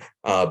thing,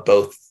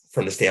 both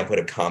from the standpoint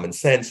of common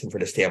sense and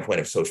from the standpoint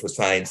of social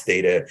science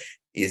data,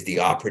 is the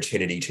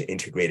opportunity to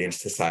integrate into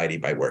society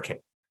by working.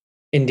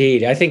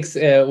 Indeed. I think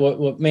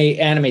what may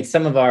animate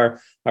some of our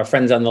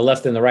friends on the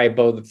left and the right,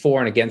 both for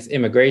and against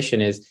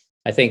immigration, is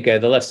I think the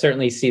left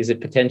certainly sees the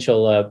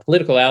potential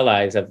political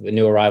allies of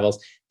new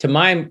arrivals. To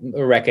my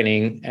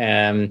reckoning,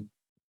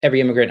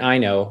 every immigrant I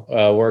know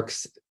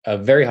works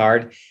very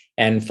hard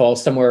and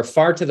falls somewhere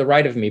far to the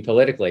right of me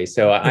politically.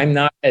 So I'm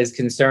not as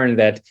concerned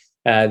that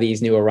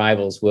these new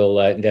arrivals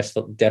will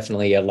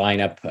definitely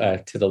line up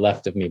to the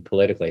left of me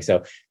politically.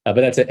 So, but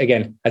that's,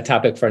 again, a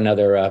topic for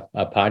another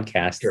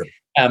podcast. Sure.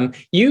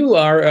 You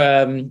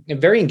are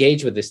very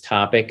engaged with this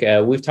topic.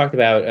 We've talked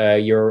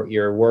about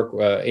your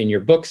work in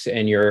your books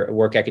and your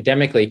work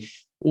academically.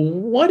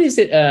 What is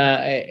it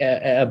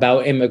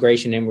about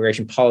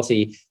immigration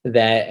policy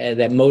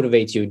that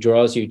motivates you,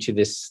 draws you to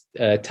this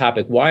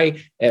topic?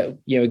 Why,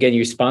 again,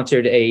 you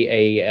sponsored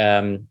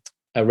a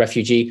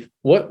refugee.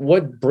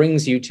 What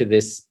brings you to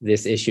this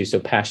issue so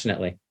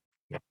passionately?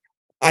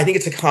 I think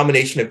it's a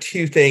combination of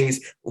two things.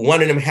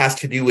 One of them has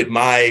to do with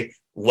my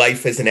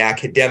life as an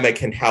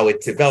academic and how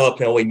it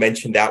developed. I only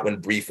mentioned that one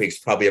briefly. It's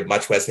probably of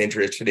much less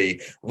interest to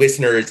the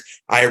listeners.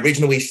 I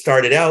originally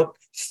started out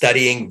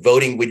studying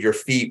voting with your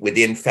feet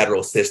within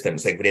federal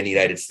systems, like within the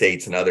United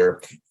States and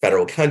other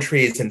federal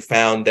countries, and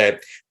found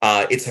that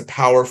it's a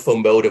powerful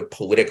mode of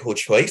political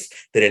choice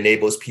that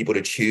enables people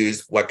to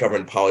choose what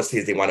government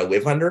policies they want to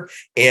live under.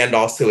 And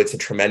also it's a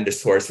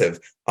tremendous source of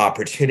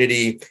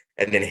opportunity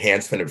and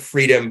enhancement of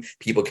freedom.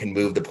 People can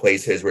move to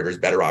places where there's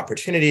better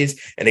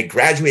opportunities. And it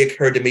gradually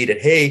occurred to me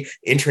that, hey,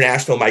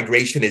 international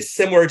migration is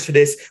similar to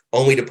this,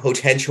 only the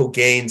potential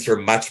gains are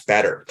much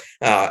better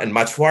and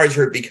much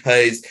larger,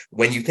 because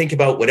when you think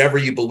about whatever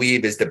you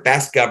believe is the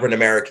best governed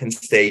American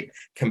state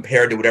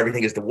compared to what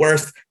everything is the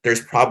worst,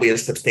 there's probably a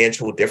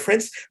substantial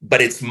difference,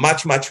 but it's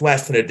much, much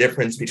less than a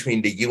difference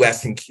between the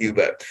US and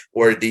Cuba,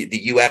 or the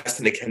US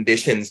and the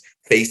conditions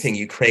facing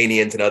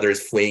Ukrainians and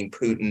others fleeing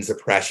Putin's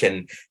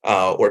oppression,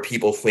 or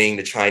people fleeing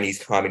the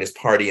Chinese Communist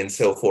Party and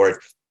so forth.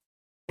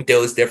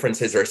 Those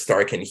differences are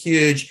stark and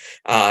huge.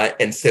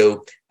 And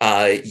so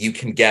you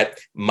can get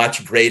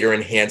much greater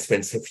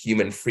enhancements of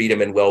human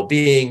freedom and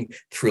well-being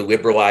through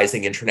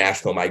liberalizing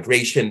international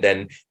migration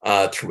than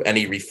through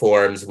any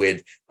reforms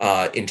with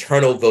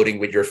internal voting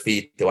with your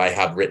feet, though I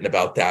have written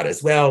about that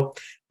as well.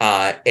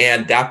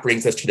 And that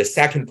brings us to the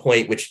second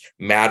point, which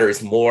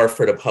matters more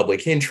for the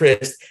public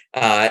interest.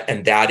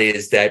 And that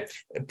is that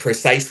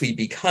precisely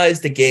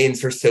because the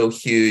gains are so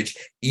huge,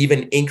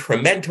 even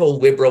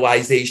incremental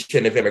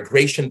liberalization of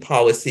immigration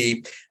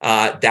policy,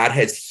 that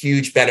has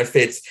huge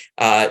benefits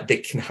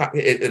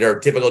that are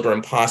difficult or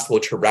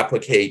impossible to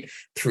replicate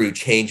through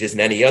changes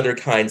in any other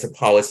kinds of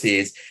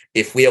policies.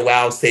 If we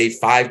allow, say,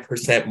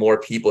 5%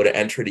 more people to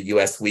enter the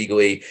US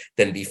legally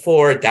than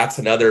before, that's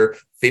another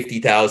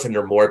 50,000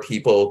 or more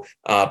people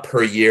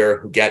per year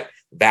who get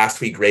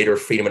vastly greater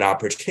freedom and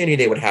opportunity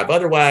they would have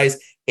otherwise.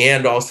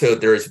 And also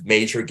there's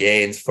major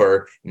gains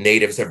for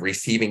natives of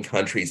receiving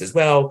countries as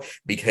well,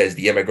 because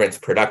the immigrants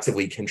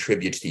productively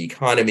contribute to the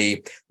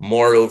economy.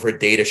 Moreover,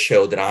 data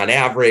show that on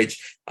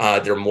average,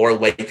 they're more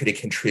likely to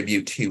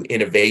contribute to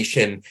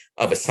innovation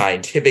of a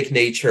scientific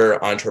nature,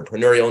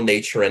 entrepreneurial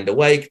nature, and the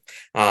like.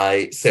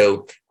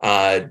 So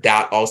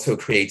that also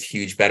creates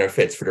huge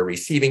benefits for the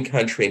receiving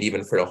country and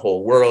even for the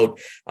whole world.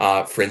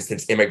 For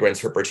instance,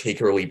 immigrants are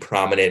particularly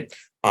prominent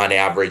on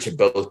average in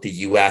both the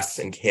US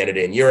and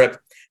Canada and Europe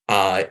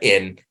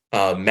in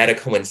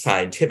medical and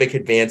scientific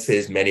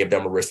advances. Many of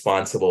them are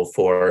responsible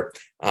for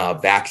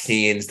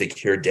vaccines that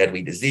cure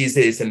deadly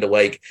diseases and the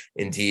like.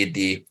 Indeed,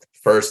 the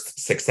first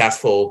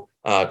successful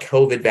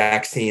COVID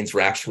vaccines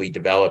were actually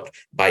developed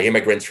by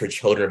immigrants for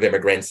children of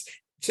immigrants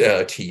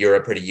to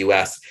Europe or the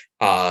US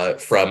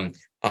from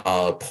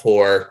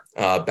poor,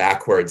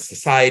 backward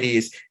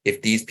societies.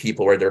 If these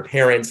people or their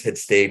parents had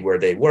stayed where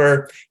they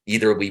were,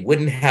 either we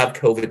wouldn't have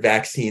COVID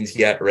vaccines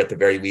yet, or at the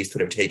very least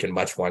would have taken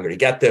much longer to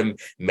get them.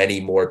 Many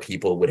more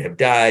people would have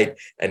died.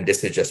 And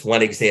this is just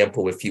one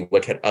example. If you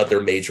look at other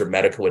major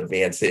medical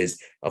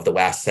advances of the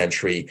last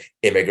century,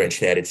 immigrants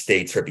in the United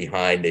States are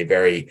behind a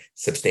very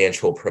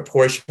substantial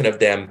proportion of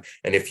them.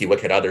 And if you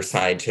look at other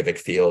scientific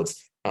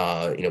fields,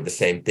 the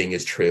same thing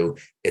is true.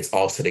 It's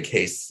also the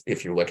case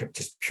if you look at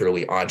just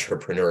purely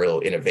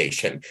entrepreneurial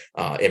innovation.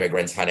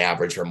 Immigrants on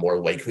average are more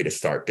likely to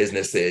start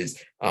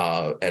businesses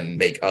and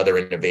make other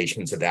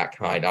innovations of that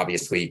kind.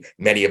 Obviously,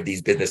 many of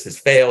these businesses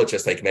fail,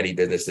 just like many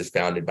businesses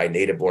founded by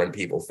native-born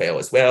people fail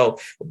as well.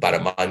 But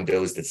among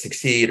those that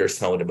succeed are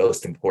some of the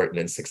most important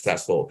and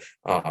successful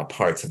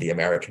parts of the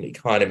American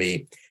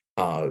economy.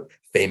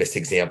 Famous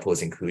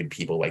examples include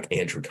people like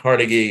Andrew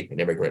Carnegie, an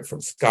immigrant from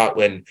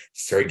Scotland,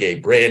 Sergey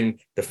Brin,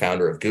 the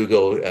founder of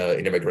Google,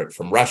 an immigrant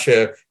from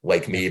Russia,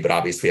 like me, but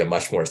obviously a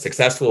much more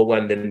successful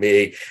one than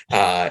me.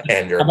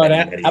 And there are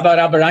how about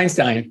Albert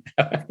Einstein?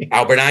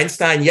 Albert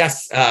Einstein,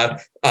 yes,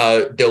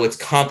 though it's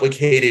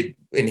complicated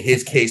in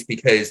his case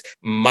because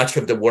much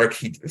of the work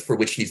for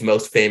which he's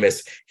most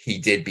famous, he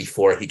did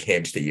before he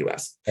came to the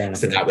U.S.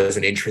 So that was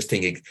an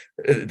interesting,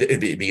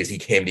 because he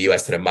came to the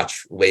U.S. at a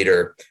much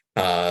later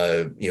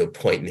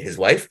point in his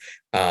life.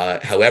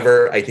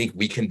 However, I think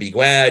we can be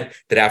glad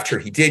that after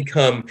he did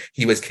come,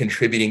 he was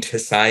contributing to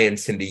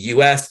science in the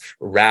US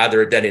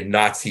rather than in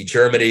Nazi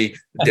Germany,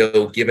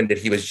 though given that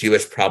he was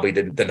Jewish, probably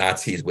the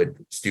Nazis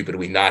would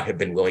stupidly not have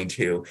been willing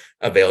to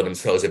avail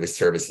themselves of his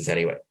services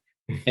anyway.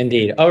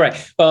 Indeed. All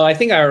right. Well, I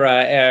think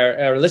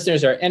our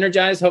listeners are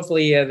energized.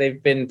 Hopefully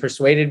they've been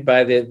persuaded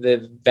by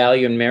the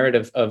value and merit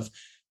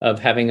of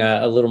having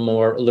a little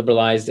more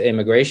liberalized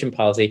immigration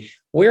policy.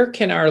 Where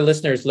can our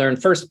listeners learn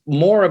first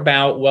more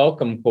about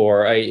Welcome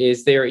Corps?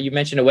 Is there, you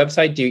mentioned a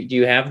website. Do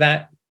you have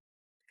that?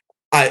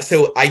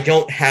 So I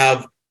don't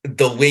have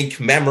the link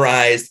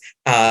memorized,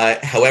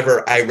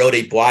 However, I wrote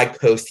a blog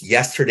post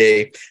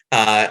yesterday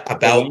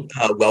about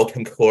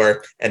Welcome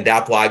Corps, and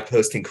that blog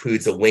post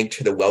includes a link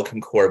to the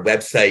Welcome Corps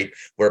website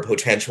where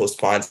potential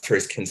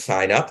sponsors can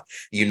sign up.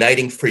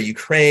 Uniting for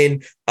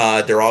Ukraine,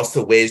 there are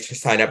also ways to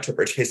sign up to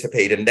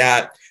participate in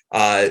that.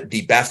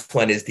 The best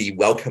one is the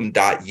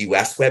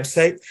welcome.us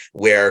website,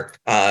 where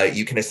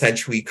you can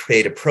essentially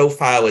create a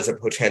profile as a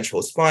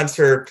potential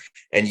sponsor,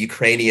 and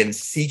Ukrainians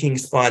seeking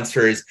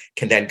sponsors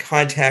can then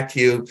contact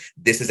you.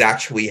 This is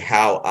actually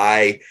how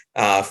I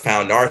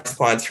found our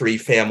sponsoree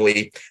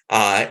family,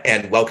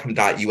 and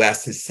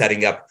welcome.us is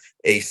setting up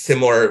a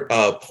similar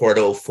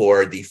portal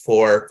for the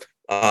four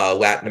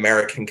Latin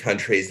American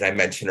countries that I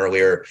mentioned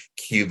earlier: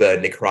 Cuba,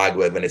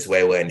 Nicaragua,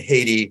 Venezuela, and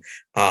Haiti.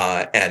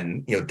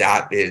 And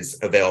that is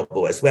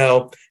available as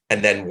well.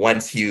 And then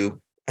once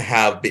you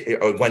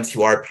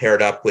are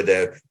paired up with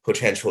a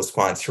potential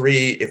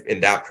sponsoree, if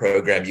in that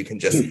program, you can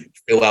just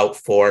fill out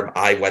form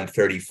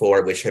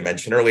I-134, which I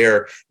mentioned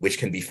earlier, which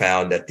can be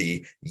found at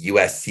the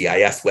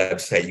USCIS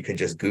website. You can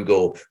just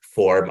Google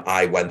form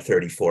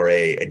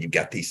I-134A, and you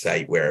get the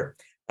site where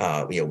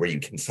you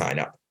can sign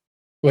up.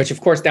 Which,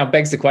 of course, now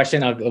begs the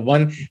question of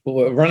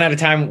we'll run out of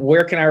time.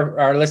 Where can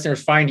our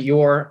listeners find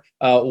your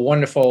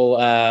wonderful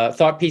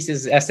thought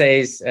pieces,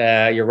 essays,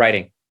 you're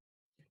writing?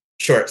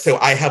 Sure. So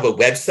I have a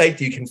website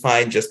that you can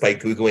find just by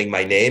Googling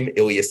my name,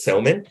 Ilya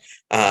Soman.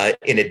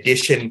 In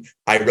addition,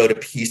 I wrote a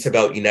piece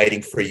about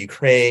Uniting for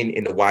Ukraine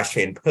in the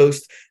Washington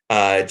Post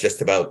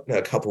just about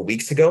a couple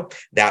weeks ago.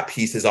 That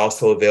piece is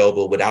also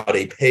available without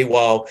a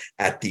paywall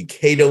at the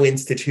Cato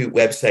Institute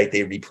website.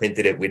 They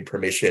reprinted it with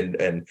permission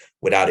and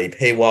without a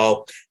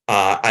paywall.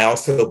 I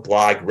also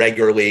blog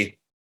regularly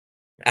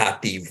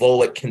at the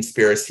Volokh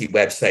Conspiracy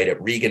website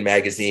at Reason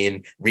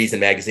Magazine.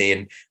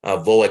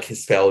 Volokh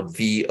is spelled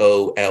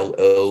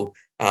Volokh.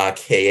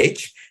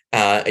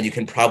 And you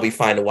can probably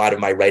find a lot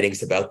of my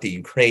writings about the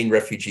Ukraine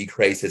refugee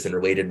crisis and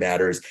related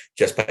matters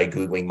just by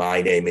Googling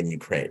my name in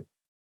Ukraine.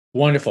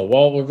 Wonderful.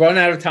 Well, we've run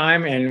out of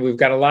time and we've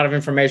got a lot of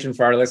information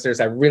for our listeners.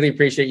 I really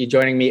appreciate you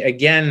joining me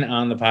again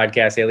on the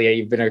podcast, Ilya.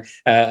 You've been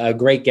a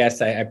great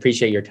guest. I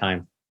appreciate your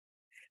time.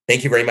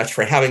 Thank you very much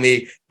for having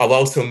me. I'll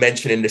also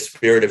mention, in the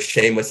spirit of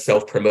shameless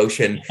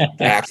self-promotion,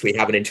 I actually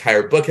have an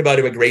entire book about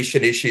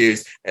immigration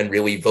issues and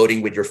really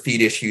voting with your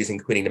feet issues,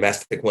 including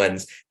domestic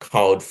ones,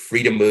 called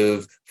Free to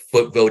Move: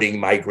 Foot Voting,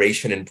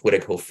 Migration, and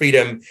Political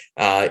Freedom.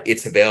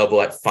 It's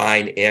available at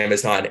fine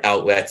Amazon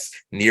outlets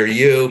near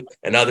you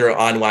and other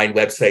online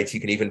websites. You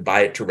can even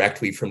buy it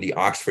directly from the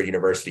Oxford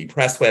University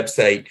Press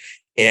website.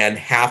 And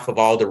half of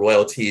all the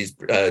royalties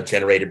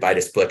generated by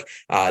this book,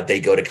 they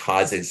go to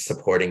causes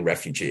supporting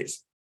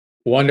refugees.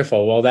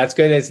 Wonderful. Well, that's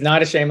good. It's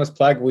not a shameless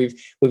plug. We've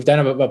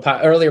done a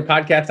earlier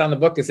podcast on the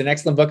book. It's an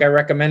excellent book. I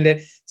recommend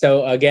it.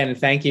 So again,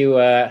 thank you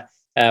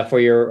for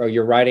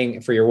your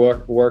writing, for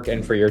your work,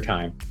 and for your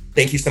time.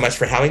 Thank you so much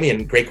for having me,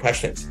 and great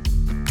questions.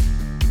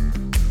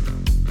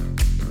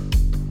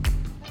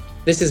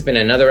 This has been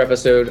another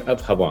episode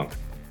of Hubwonk.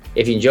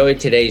 If you enjoyed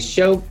today's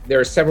show, there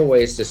are several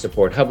ways to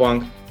support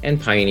Hubwonk and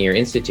Pioneer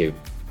Institute.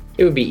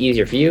 It would be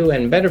easier for you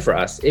and better for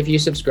us if you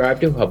subscribe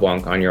to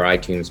Hubwonk on your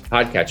iTunes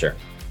podcatcher.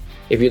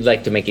 If you'd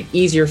like to make it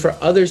easier for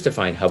others to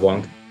find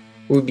Hubwonk,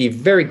 we would be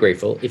very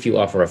grateful if you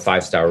offer a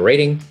 5-star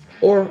rating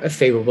or a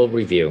favorable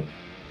review.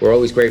 We're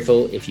always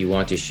grateful if you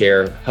want to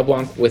share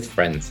Hubwonk with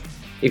friends.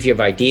 If you have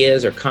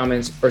ideas or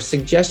comments or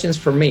suggestions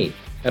for me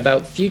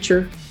about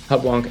future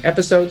Hubwonk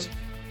episodes,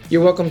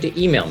 you're welcome to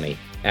email me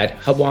at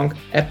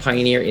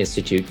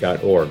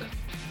hubwonk@pioneerinstitute.org.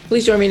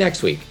 Please join me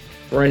next week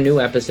for a new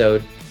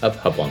episode of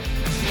Hubwonk.